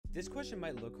This question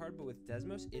might look hard, but with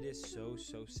Desmos, it is so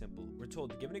simple. We're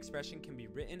told the given expression can be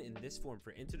written in this form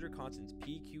for integer constants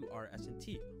p, q, r, s, and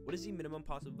t. What is the minimum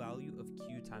possible value of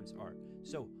q times r?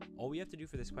 So all we have to do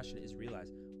for this question is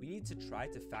realize we need to try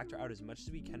to factor out as much as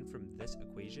we can from this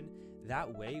equation.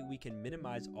 That way we can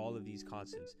minimize all of these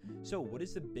constants. So what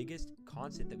is the biggest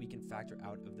constant that we can factor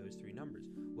out of those three numbers?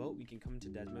 Well, we can come to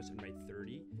Desmos and write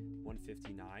 30,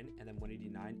 159, and then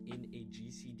 189 in a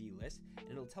GCD list,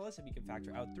 and it'll tell us if we can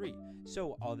factor out 3.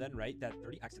 So I'll then write that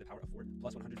 30x to the power of 4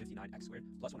 plus 159x squared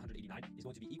plus 189 is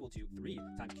going to be equal to 3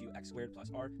 times qx squared plus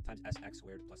r times sx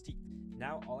squared plus t.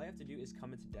 Now all I have to do is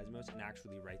come into Desmos and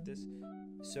actually write this.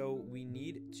 So we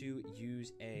need to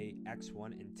use a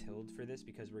x1 and tilde for this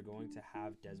because we're going to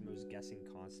have Desmos guessing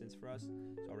constants for us.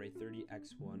 So I'll write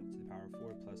 30x1 to the power of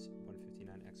 4 plus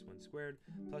 159x1 squared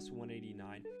plus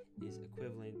 189 is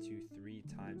equivalent to 3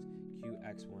 times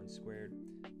qx1 squared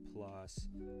plus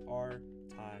r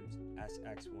times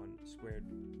sx1 squared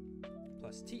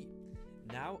plus t.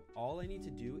 Now all I need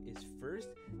to do is first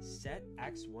set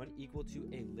x1 equal to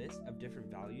a list of different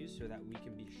values so that we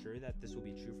can be sure that this will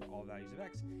be true for all values of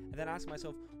x, and then ask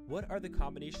myself, what are the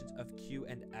combinations of q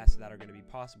and s that are going to be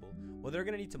possible? Well, they're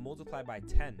going to need to multiply by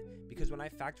 10 because when I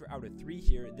factor out a 3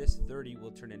 here, this 30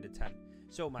 will turn into 10.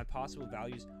 So my possible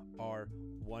values are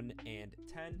 1 and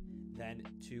 10, then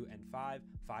 2 and 5,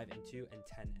 5 and 2, and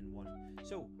 10 and 1.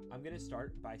 So I'm going to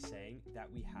start by saying that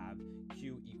we have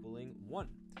q equaling 1,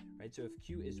 right? So if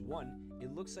q is 1,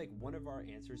 it looks like one of our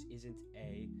answers isn't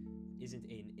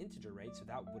an integer, right? So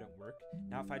that wouldn't work.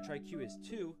 Now if I try q is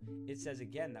 2, it says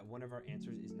again that one of our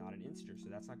answers is not an integer, so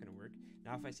that's not going to work.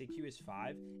 Now if I say q is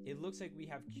 5, it looks like we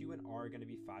have q and r are going to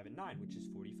be 5 and 9, which is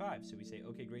 45. So we say,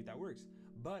 okay, great, that works.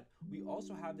 But we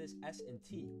also have this s and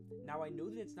t. Now I know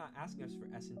that it's not asking us for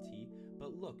s and t,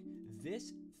 but look,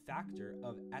 this factor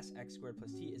of sx squared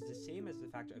plus t is the same as the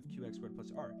factor of qx squared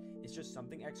plus r. It's just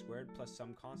something x squared plus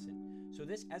some constant. So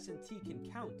this s and t can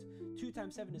count. 2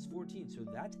 times 7 is 14, so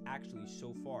that's actually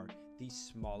so far the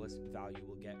smallest value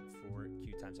we'll get for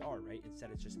q times r, right? Instead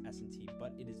it's just s and t,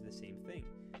 but it is the same thing.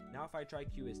 Now if I try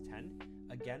q is 10,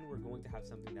 again we're going to have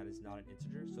something that is not an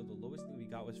integer, so the lowest thing we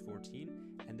got was 14,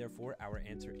 and therefore our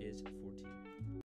answer is 14.